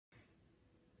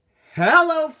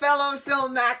Hello fellow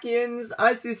Cilmacians,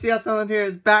 ICCS Sunlord here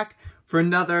is back for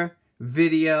another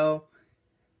video,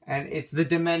 and it's the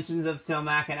dimensions of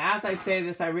Cilmac. And as I say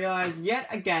this, I realize yet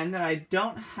again that I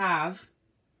don't have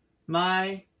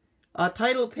my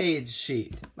title page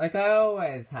sheet like I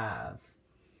always have.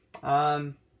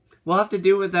 We'll have to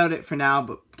do without it for now,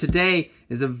 but today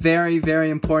is a very, very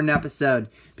important episode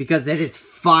because it is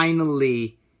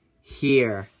finally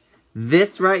here.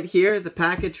 This right here is a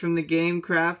package from the Game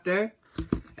Crafter,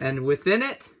 and within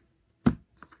it,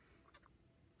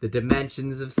 the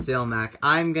dimensions of Cilmac.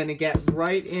 I'm gonna get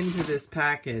right into this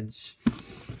package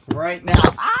right now.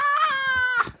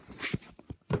 Ah!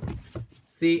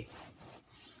 See,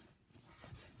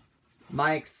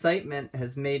 my excitement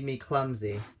has made me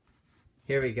clumsy.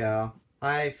 Here we go.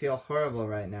 I feel horrible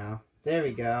right now. There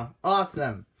we go.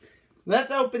 Awesome.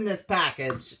 Let's open this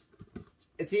package.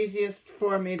 It's easiest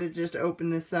for me to just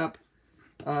open this up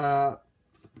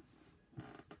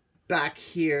back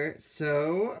here,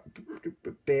 so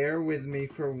bear with me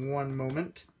for one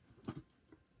moment.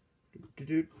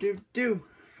 You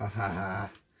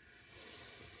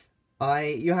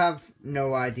have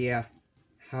no idea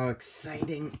how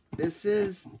exciting this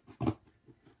is.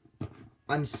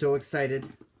 I'm so excited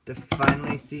to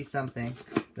finally see something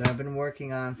that I've been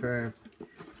working on for,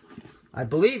 I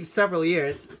believe, several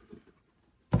years.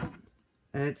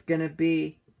 And it's gonna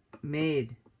be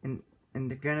made, and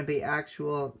they're gonna be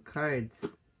actual cards.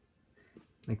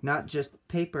 Like, not just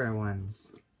paper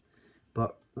ones,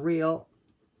 but real,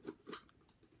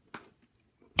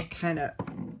 kind of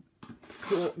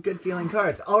cool, good feeling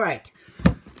cards. Alright,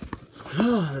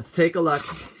 let's take a look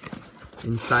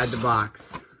inside the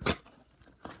box.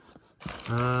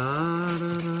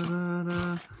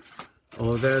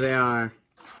 Oh, there they are.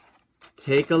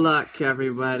 Take a look,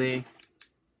 everybody.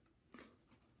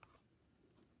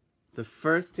 The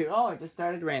first two, oh, it just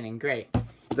started raining, great.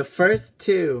 The first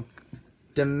two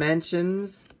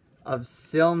dimensions of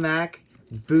Cilmac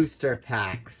booster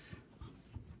packs.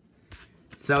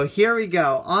 So here we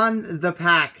go. On the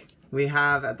pack, we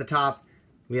have at the top,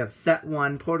 we have set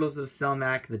 1, Portals of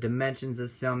Cilmac, the dimensions of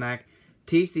Cilmac,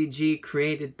 TCG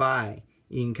created by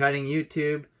Ian Cutting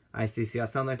YouTube,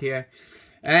 ICCS Sunlord here.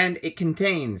 And it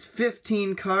contains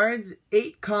 15 cards,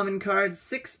 8 common cards,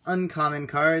 6 uncommon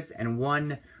cards, and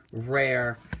 1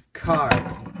 rare card.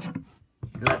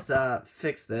 Let's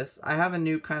fix this. I have a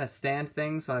new kind of stand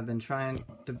thing, so I've been trying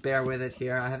to bear with it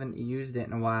here. I haven't used it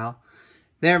in a while.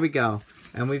 There we go.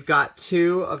 And we've got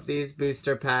 2 of these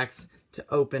booster packs to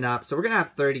open up. So we're going to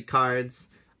have 30 cards.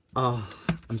 Oh,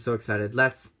 I'm so excited.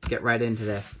 Let's get right into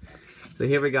this. So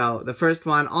here we go. The first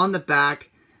one on the back,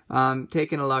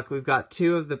 taking a look, we've got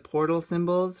 2 of the portal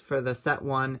symbols for the set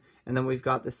 1, and then we've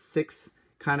got the 6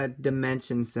 kind of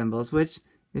dimension symbols, which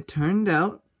it turned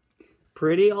out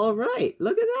pretty alright.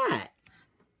 Look at that.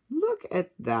 Look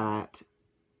at that.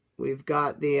 We've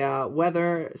got the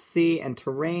weather, sea, and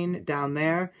terrain down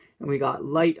there. And we got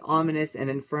light, ominous, and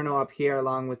inferno up here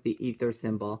along with the ether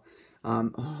symbol.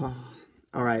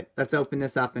 Alright, let's open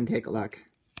this up and take a look.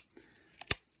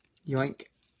 Yoink.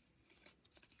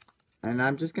 And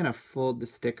I'm just going to fold the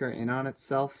sticker in on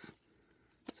itself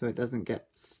so it doesn't get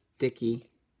sticky.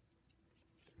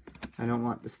 I don't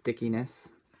want the stickiness.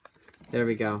 There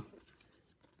we go.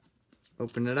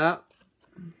 Open it up.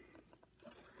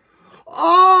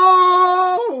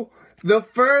 Oh! The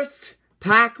first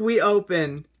pack we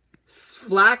open,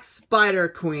 Flax Spider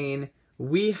Queen,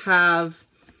 we have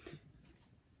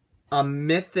a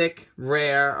mythic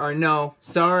rare, or no,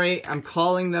 sorry, I'm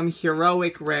calling them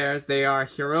heroic rares. They are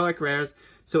heroic rares.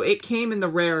 So it came in the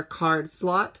rare card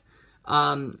slot.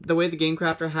 The way the Game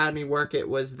Crafter had me work it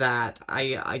was that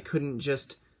I couldn't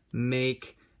just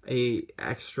make a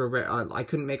extra rare, I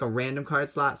couldn't make a random card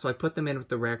slot, so I put them in with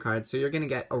the rare cards. So you're going to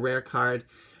get a rare card,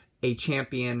 a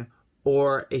champion,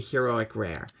 or a heroic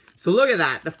rare. So look at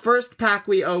that, the first pack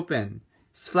we open,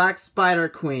 Flax Spider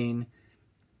Queen.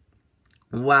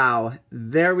 Wow,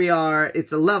 there we are.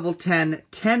 It's a level 10,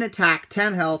 10 attack,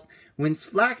 10 health. When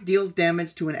Flack deals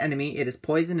damage to an enemy, it is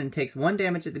poisoned and takes 1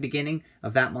 damage at the beginning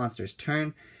of that monster's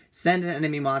turn. Send an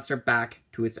enemy monster back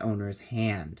to its owner's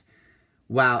hand.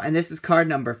 Wow, and this is card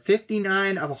number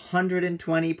 59 of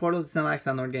 120 Portals of Cilmac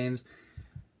Sunlord games.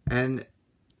 And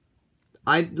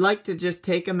I'd like to just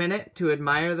take a minute to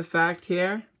admire the fact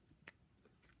here.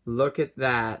 Look at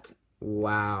that.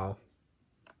 Wow.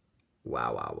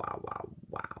 Wow, wow, wow, wow,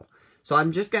 wow. So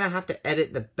I'm just going to have to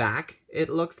edit the back, it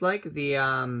looks like.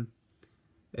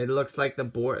 It looks like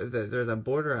there's a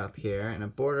border up here and a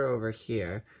border over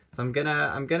here. So I'm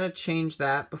gonna change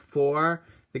that before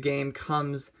the game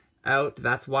comes out.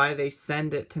 That's why they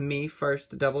send it to me first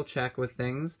to double check with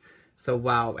things. So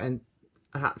wow, and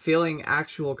feeling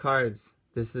actual cards.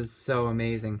 This is so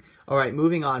amazing. All right,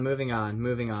 moving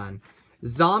on.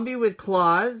 Zombie with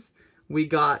claws. We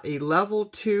got a level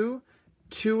 2,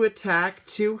 2 attack,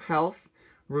 2 health.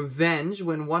 Revenge.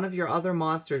 When one of your other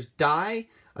monsters die,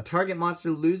 a target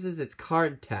monster loses its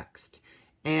card text.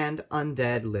 And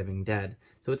Undead, Living Dead.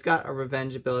 So it's got a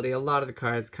revenge ability. A lot of the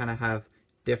cards kind of have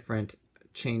different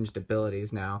changed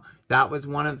abilities now. That was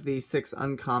one of the 6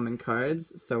 uncommon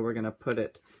cards, so we're going to put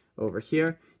it over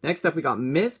here. Next up, we got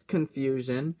Mist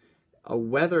Confusion, a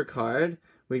weather card.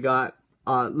 We got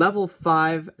level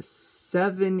 5,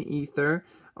 7 ether.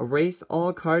 Erase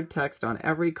all card text on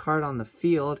every card on the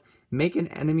field. Make an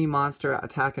enemy monster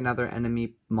attack another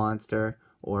enemy monster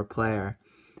or player.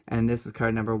 And this is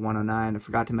card number 109. I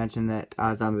forgot to mention that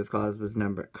Zombie with Claws was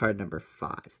card number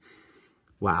 5.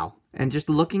 Wow. And just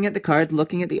looking at the cards,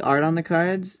 looking at the art on the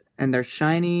cards, and they're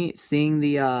shiny, seeing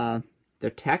the their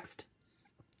text,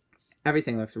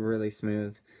 everything looks really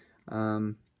smooth.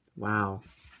 Wow.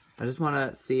 I just want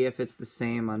to see if it's the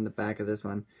same on the back of this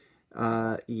one.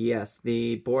 Yes,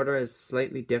 the border is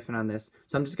slightly different on this.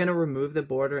 So I'm just going to remove the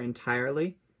border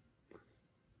entirely.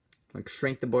 Like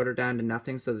shrink the border down to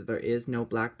nothing so that there is no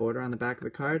black border on the back of the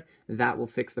card. That will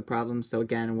fix the problem. So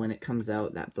again, when it comes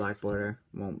out, that black border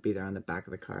won't be there on the back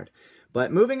of the card.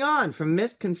 But moving on from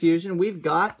Mist Confusion, we've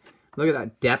got, look at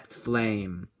that, Depth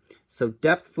Flame. So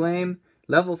Depth Flame,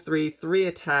 level 3, 3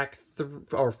 attack,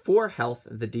 4 health,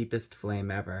 the deepest flame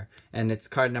ever. And it's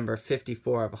card number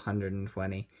 54 of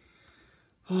 120.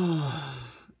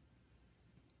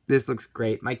 This looks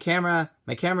great. My camera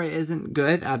isn't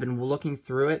good. I've been looking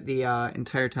through it the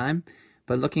entire time.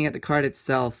 But looking at the card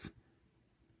itself,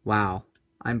 wow.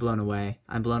 I'm blown away.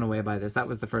 I'm blown away by this. That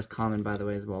was the first common, by the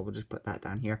way, as well. We'll just put that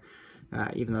down here.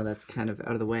 Even though that's kind of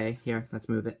out of the way. Here, let's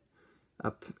move it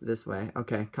up this way.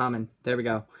 Okay, common. There we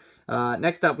go.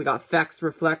 Next up, we got Fex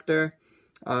Reflector.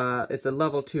 It's a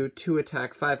level 2, 2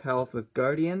 attack, 5 health with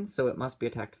Guardian, so it must be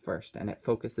attacked first, and it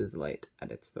focuses light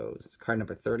at its foes. It's card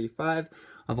number 35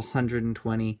 of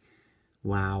 120.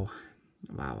 Wow.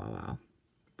 Wow.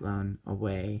 Blown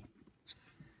away.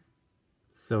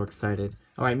 So excited.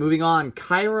 Alright, moving on.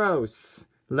 Kairos.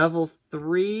 Level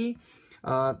 3.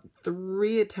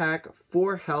 3 attack,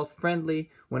 4 health, friendly.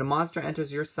 When a monster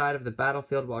enters your side of the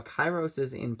battlefield while Kairos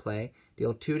is in play,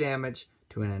 deal 2 damage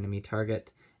to an enemy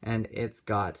target. And it's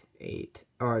got 8,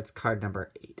 or it's card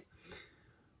number 8.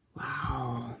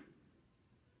 Wow.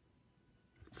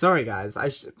 Sorry guys,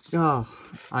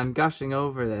 I'm gushing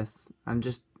over this.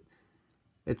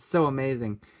 It's so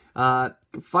amazing.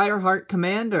 Fireheart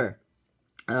Commander.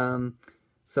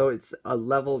 So it's a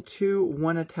level 2,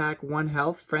 1 attack, 1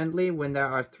 health, friendly when there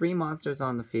are 3 monsters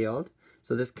on the field.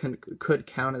 So this could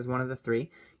count as one of the 3.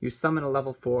 You summon a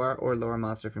level 4 or lower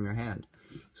monster from your hand.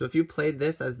 So if you played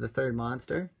this as the 3rd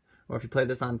monster, or if you played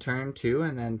this on turn 2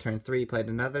 and then turn 3 played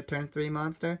another turn 3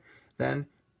 monster, then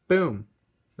boom,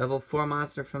 level 4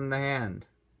 monster from the hand.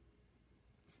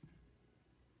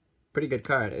 Pretty good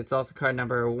card. It's also card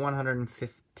number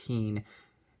 115.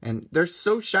 And they're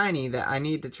so shiny that I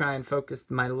need to try and focus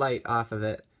my light off of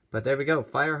it. But there we go,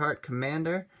 Fireheart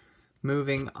Commander.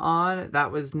 Moving on,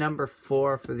 that was number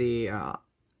 4 for the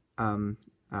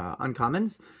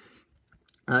uncommons.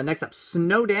 Next up,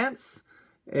 Snow Dance.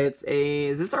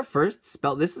 Is this our first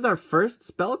spell? This is our first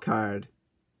spell card.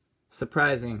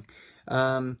 Surprising.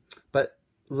 But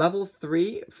level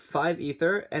 3, 5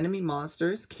 ether, enemy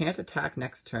monsters can't attack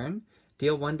next turn.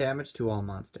 Deal 1 damage to all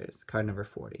monsters. Card number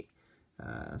 40.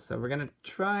 So we're going to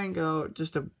try and go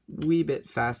just a wee bit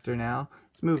faster now.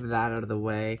 Let's move that out of the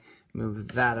way. Move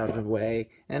that out of the way.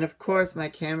 And of course my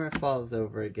camera falls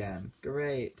over again.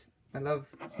 Great. I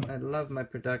love my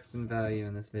production value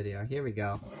in this video. Here we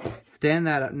go. Stand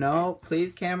that up. No,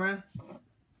 please camera.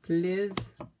 Please.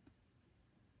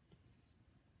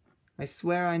 I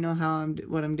swear I know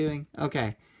what I'm doing.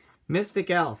 Okay. Mystic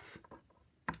Elf.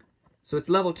 So it's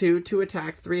level 2, 2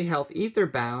 attack, 3 health, ether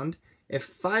bound. If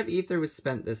 5 ether was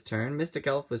spent this turn, Mystic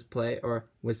Elf was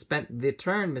spent the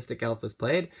turn Mystic Elf was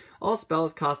played, all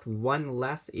spells cost 1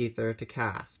 less ether to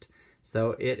cast.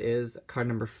 So it is card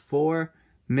number 4,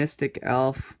 Mystic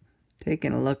Elf.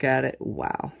 Taking a look at it.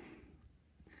 Wow.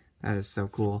 That is so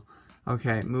cool.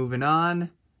 Okay, moving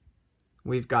on.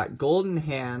 We've got Golden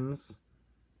Hands.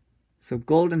 So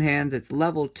Golden Hands, it's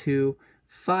level 2,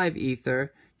 5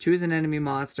 ether. Choose an enemy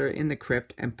monster in the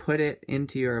crypt and put it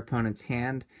into your opponent's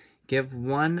hand. Give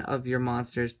one of your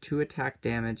monsters 2 attack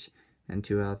damage and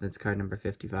 2 health. It's card number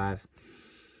 55.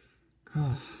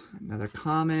 Oh, another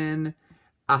common.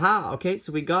 Aha! Okay,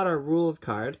 so we got our rules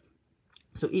card.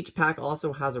 So each pack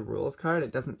also has a rules card.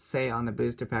 It doesn't say on the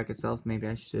booster pack itself. Maybe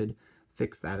I should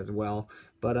fix that as well.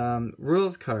 But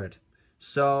rules card.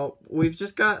 So we've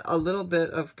just got a little bit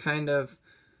of kind of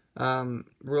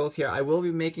rules here. I will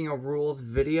be making a rules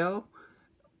video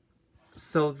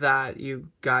so that you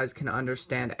guys can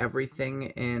understand everything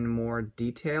in more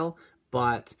detail.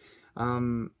 But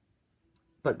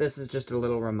this is just a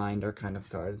little reminder kind of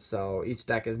card. So each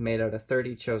deck is made out of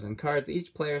 30 chosen cards.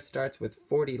 Each player starts with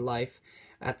 40 life.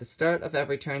 At the start of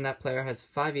every turn, that player has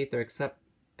 5 ether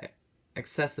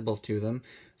accessible to them.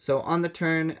 So on the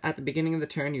turn, at the beginning of the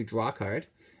turn, you draw a card.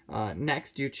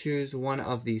 Next, you choose one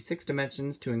of the 6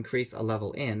 dimensions to increase a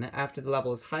level in. After the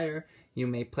level is higher, you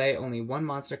may play only one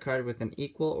monster card with an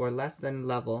equal or less than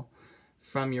level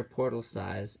from your portal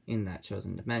size in that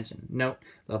chosen dimension. Note,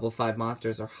 level 5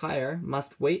 monsters or higher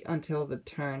must wait until the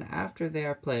turn after they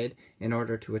are played in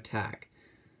order to attack.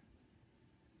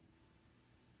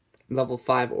 Level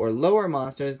 5 or lower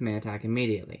monsters may attack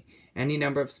immediately. Any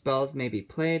number of spells may be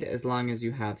played as long as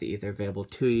you have the ether available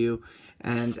to you.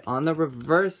 And on the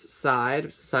reverse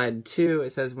side, side 2,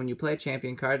 it says when you play a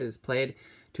champion card, it is played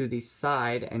to the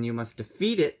side and you must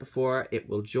defeat it before it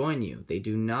will join you. They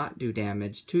do not do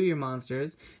damage to your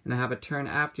monsters and have a turn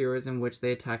after yours in which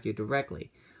they attack you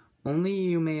directly. Only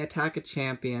you may attack a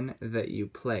champion that you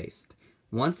placed.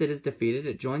 Once it is defeated,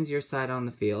 it joins your side on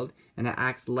the field and it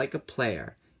acts like a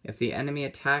player. If the enemy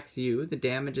attacks you, the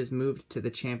damage is moved to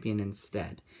the champion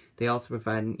instead. They also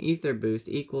provide an ether boost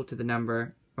equal to the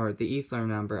number, or the ether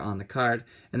number on the card.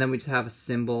 And then we just have a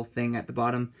symbol thing at the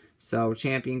bottom. So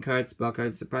champion cards, spell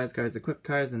cards, surprise cards, equip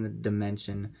cards, and the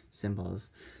dimension symbols.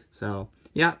 So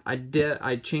yeah,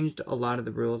 I changed a lot of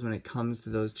the rules when it comes to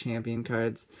those champion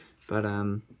cards. But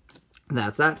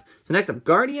that's that. So next up,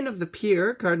 Guardian of the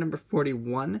Pier, card number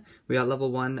 41. We got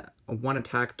level 1, 1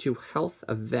 attack, 2 health,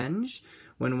 Avenge.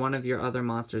 When one of your other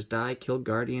monsters die, kill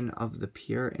Guardian of the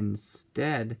Pier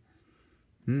instead.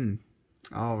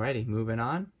 Alrighty, moving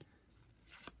on.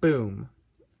 Boom.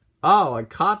 Oh, a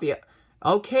copy.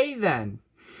 Okay, then.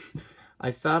 I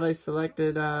thought I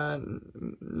selected,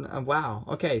 wow.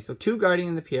 Okay, so 2 Guardian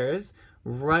of the Piers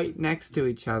right next to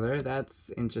each other.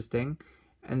 That's interesting.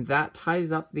 And that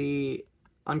ties up the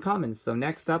uncommons. So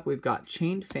next up, we've got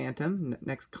Chained Phantom,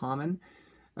 next common.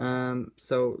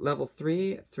 So level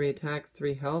 3, 3 attack,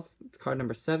 3 health. It's card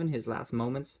number 7, his last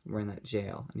moments. We're in that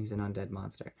jail, and he's an undead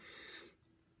monster.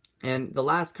 And the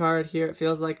last card here, it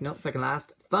feels like, nope, second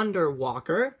last,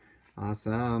 Thunderwalker.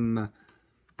 Awesome.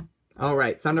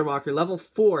 Alright, Thunderwalker, level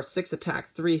 4, 6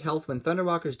 attack, 3 health. When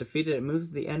Thunderwalker is defeated, it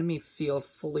moves the enemy field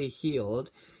fully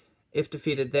healed. If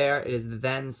defeated there, it is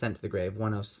then sent to the grave,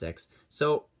 106.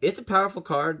 So, it's a powerful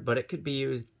card, but it could be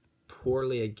used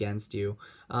poorly against you.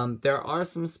 There are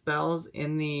some spells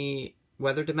in the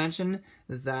weather dimension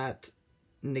that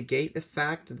negate the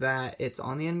fact that it's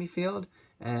on the enemy field,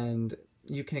 and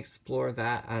you can explore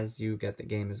that as you get the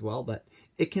game as well, but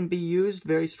it can be used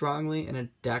very strongly in a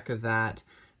deck that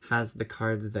has the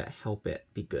cards that help it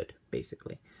be good,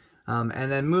 basically.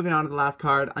 And then moving on to the last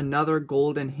card, another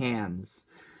Golden Hands.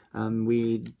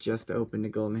 We just opened a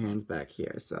Golden Hands back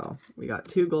here, so we got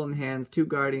 2 Golden Hands, 2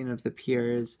 Guardian of the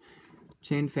Piers,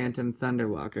 Chained Phantom,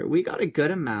 Thunderwalker. We got a good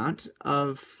amount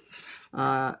of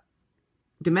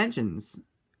dimensions.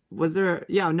 Was there...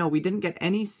 Yeah, no, we didn't get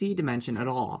any C dimension at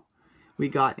all. We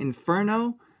got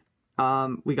Inferno,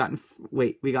 we got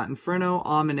Inferno,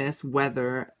 Ominous,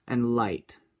 Weather, and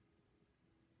Light.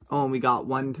 Oh, and we got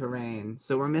 1 Terrain.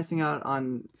 So we're missing out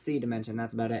on C dimension.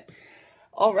 That's about it.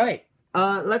 Alright,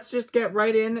 let's just get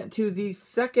right into the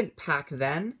second pack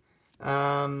then.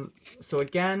 So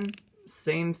again...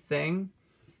 Same thing.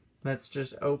 Let's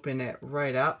just open it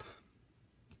right up.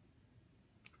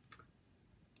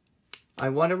 I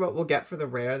wonder what we'll get for the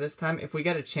rare this time. If we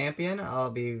get a champion,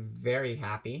 I'll be very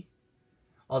happy.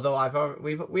 Although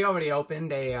we already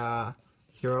opened a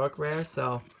heroic rare,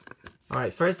 so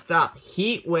alright, first up,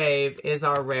 Heat Wave is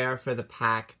our rare for the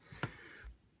pack.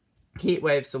 Heat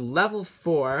Wave, so level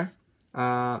 4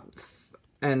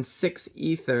 and 6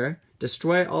 ether.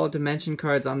 Destroy all dimension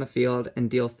cards on the field and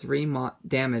deal 3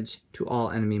 damage to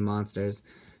all enemy monsters.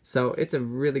 So it's a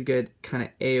really good kind of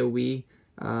AoE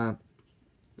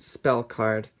spell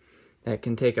card that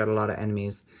can take out a lot of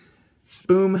enemies.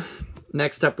 Boom.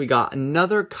 Next up we got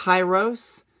another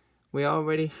Kairos. We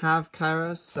already have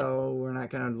Kairos, so we're not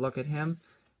going to look at him.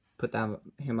 Put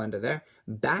him under there.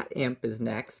 Bat Imp is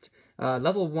next.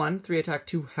 Level 1, 3 attack,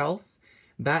 2 health.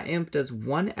 Bat Imp does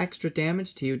 1 extra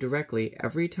damage to you directly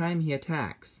every time he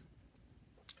attacks.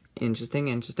 Interesting,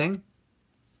 interesting.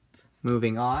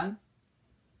 Moving on.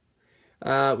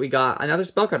 We got another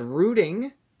spell card,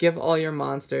 Rooting. give all your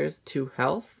monsters 2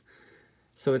 health.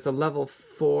 So it's a level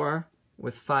 4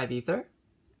 with 5 ether.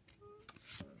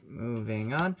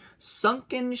 Moving on.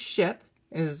 Sunken Ship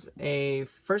is a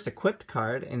first equipped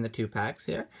card in the 2 packs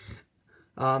here.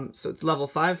 So it's level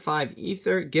 5, 5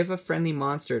 ether. Give a friendly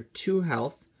monster 2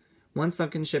 health. Once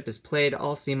Sunken Ship is played,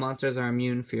 all sea monsters are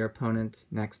immune for your opponent's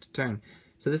next turn.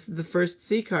 So this is the first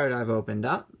sea card I've opened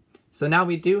up. So now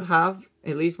we do have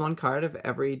at least 1 card of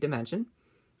every dimension.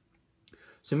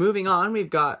 So moving on, we've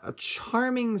got a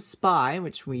Charming Spy,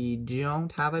 which we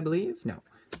don't have, I believe. No,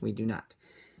 we do not.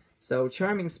 So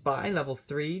Charming Spy, level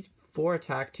 3, 4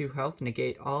 attack, 2 health,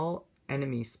 negate all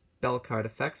enemy spell card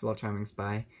effects while Charming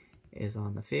Spy is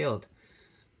on the field.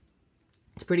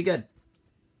 It's pretty good.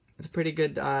 It's a pretty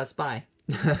good spy.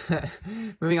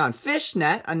 Moving on,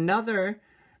 Fishnet, another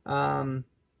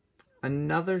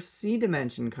sea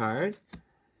dimension card.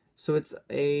 So it's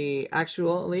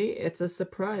it's a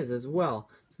surprise as well.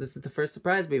 So this is the first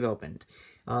surprise we've opened.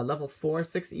 Level 4,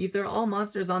 6 ether. All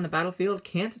monsters on the battlefield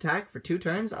can't attack for 2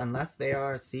 turns unless they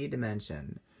are sea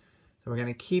dimension. So we're going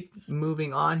to keep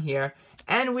moving on here.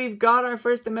 And we've got our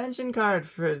first dimension card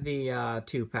for the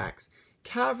 2 packs.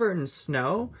 Cavern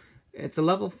Snow. It's a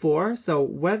level 4, so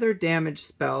weather damage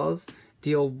spells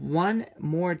deal 1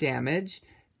 more damage,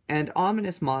 and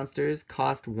ominous monsters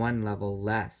cost 1 level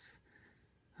less.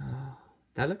 Oh,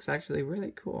 that looks actually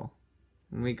really cool.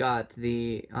 And we got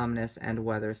the ominous and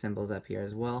weather symbols up here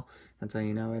as well. That's how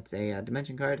you know it's a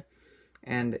dimension card.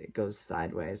 And it goes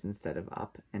sideways instead of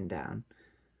up and down,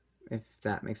 if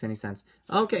that makes any sense.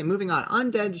 Okay, moving on.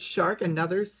 Undead Shark,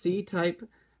 another sea type,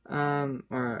 another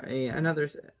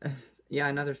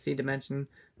sea dimension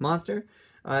monster.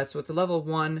 So it's a level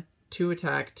 1, 2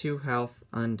 attack, 2 health,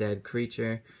 undead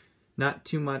creature. Not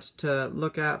too much to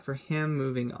look at for him.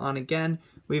 Moving on again,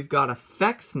 we've got a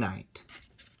Fex Knight.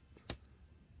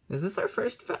 Is this our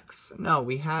first Fex? No,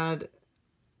 we had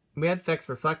Fex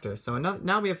Reflector. So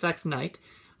now we have Fex Knight.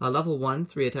 Level 1,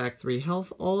 3 attack, 3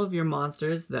 health. All of your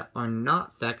monsters that are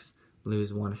not Fex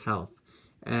lose 1 health.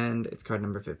 And it's card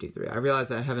number 53. I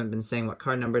realize I haven't been saying what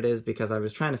card number it is because I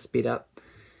was trying to speed up.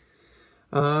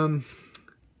 And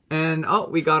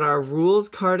we got our rules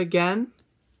card again.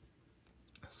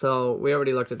 So we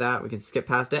already looked at that. We can skip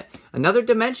past it. Another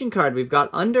dimension card. We've got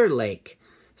Underlake.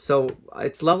 So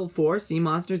it's level 4. Sea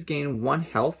monsters gain 1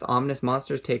 health. Ominous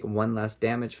monsters take 1 less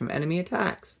damage from enemy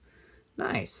attacks.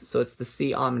 Nice. So it's the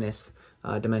Sea Ominous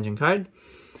dimension card.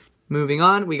 Moving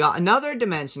on, we got another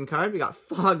dimension card. We got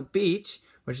Fog Beach,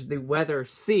 which is the Weather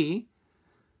Sea.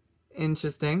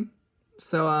 Interesting.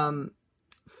 So,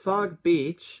 Fog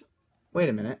Beach. Wait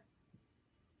a minute.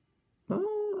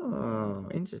 Oh,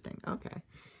 interesting. Okay.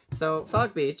 So,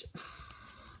 Fog Beach.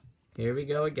 Here we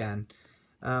go again.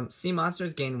 Sea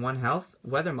monsters gain 1 health.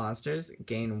 Weather monsters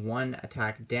gain 1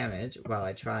 attack damage while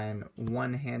I try and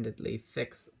one-handedly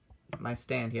fix my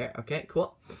stand here. Okay,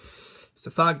 cool. So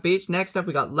Fog Beach. Next up,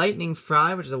 we got Lightning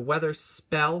Fry, which is a weather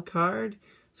spell card.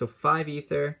 So 5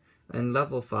 ether and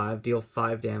level 5, deal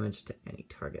 5 damage to any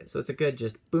target. So it's a good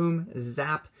just boom,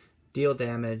 zap, deal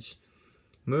damage.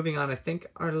 Moving on, I think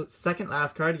our second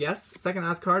last card. Yes, second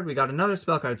last card. We got another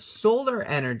spell card, Solar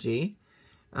Energy.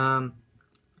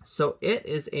 So it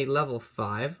is a level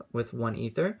 5 with 1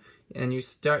 ether, and you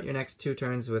start your next 2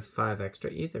 turns with 5 extra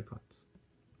ether points.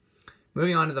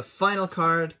 Moving on to the final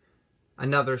card,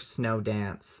 another Snow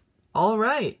Dance. All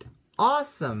right,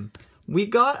 awesome. We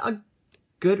got a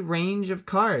good range of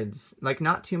cards, like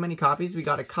not too many copies. We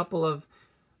got a couple of,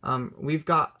 we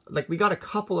got a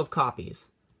couple of copies,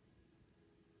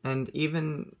 and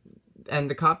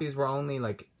the copies were only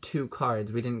like 2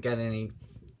 cards. We didn't get any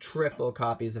triple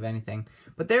copies of anything.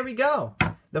 But there we go.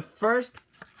 The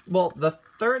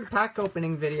third pack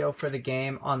opening video for the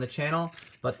game on the channel,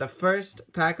 but the first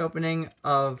pack opening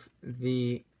of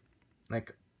the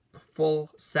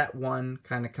full set 1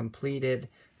 kind of completed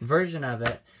version of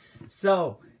it.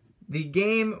 So the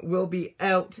game will be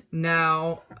out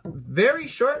now very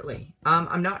shortly.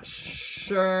 I'm not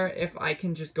sure if I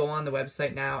can just go on the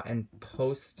website now and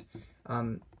post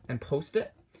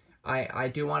it. I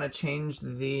do want to change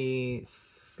the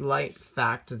slight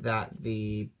fact that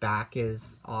the back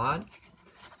is odd.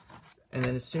 And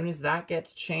then as soon as that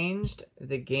gets changed,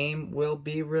 the game will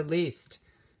be released.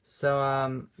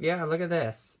 So, yeah, look at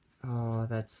this. Oh,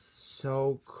 that's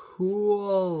so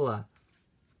cool.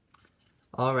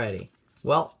 Alrighty.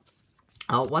 Well,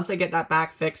 once I get that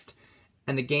back fixed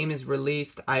and the game is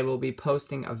released, I will be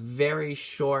posting a very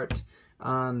short,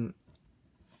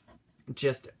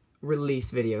 just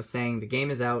release video saying the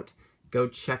game is out, go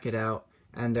check it out,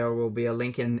 and there will be a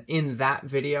link in that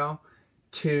video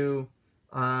to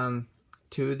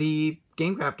the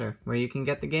Game Crafter, where you can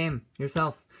get the game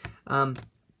yourself.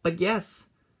 But yes,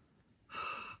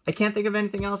 I can't think of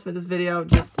anything else for this video,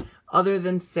 just other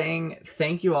than saying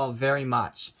thank you all very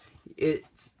much.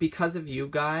 It's because of you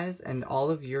guys and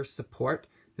all of your support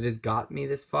that has got me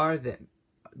this far,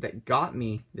 that got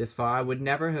me this far. I would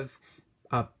never have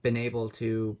been able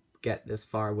to get this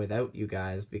far without you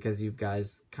guys, because you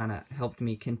guys kind of helped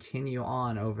me continue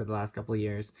on over the last couple of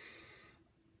years.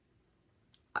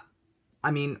 I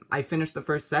mean, I finished the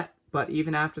first set, but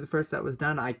even after the first set was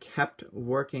done, I kept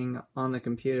working on the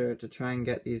computer to try and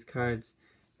get these cards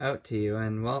out to you,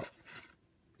 and well,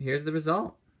 here's the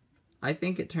result. I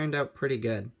think it turned out pretty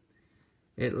good.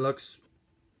 It looks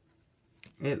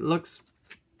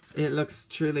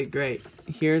truly great.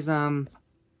 Here's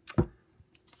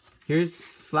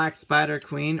Flax Spider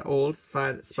Queen, old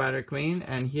Spider Queen,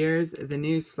 and here's the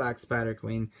new Flax Spider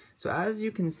Queen. So as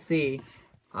you can see,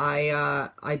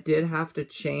 I did have to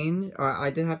change, or I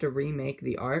did have to remake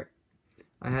the art.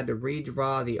 I had to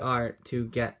redraw the art to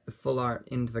get the full art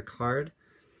into the card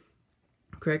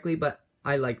correctly, but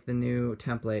I like the new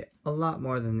template a lot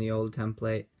more than the old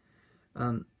template.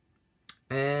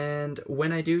 And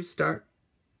when I do start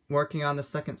working on the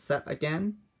second set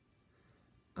again,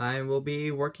 I will be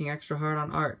working extra hard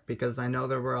on art, because I know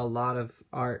there was a lot of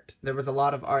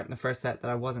art in the first set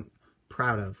that I wasn't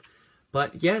proud of.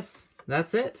 But yes,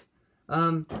 that's it.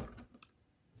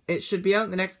 It should be out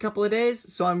in the next couple of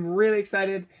days, so I'm really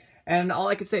excited, and all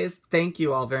I can say is thank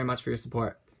you all very much for your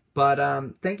support. But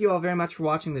thank you all very much for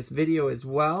watching this video as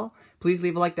well. Please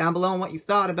leave a like down below on what you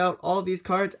thought about all of these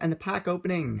cards and the pack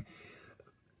opening.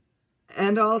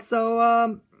 And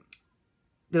also,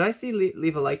 did I see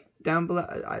leave a like down below?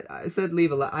 I said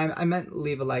leave a like. I meant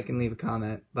leave a like and leave a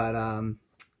comment. But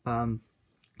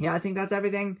yeah, I think that's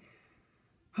everything.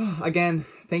 Again,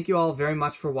 thank you all very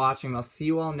much for watching. I'll see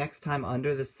you all next time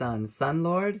under the sun.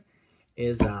 Sunlord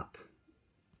is up.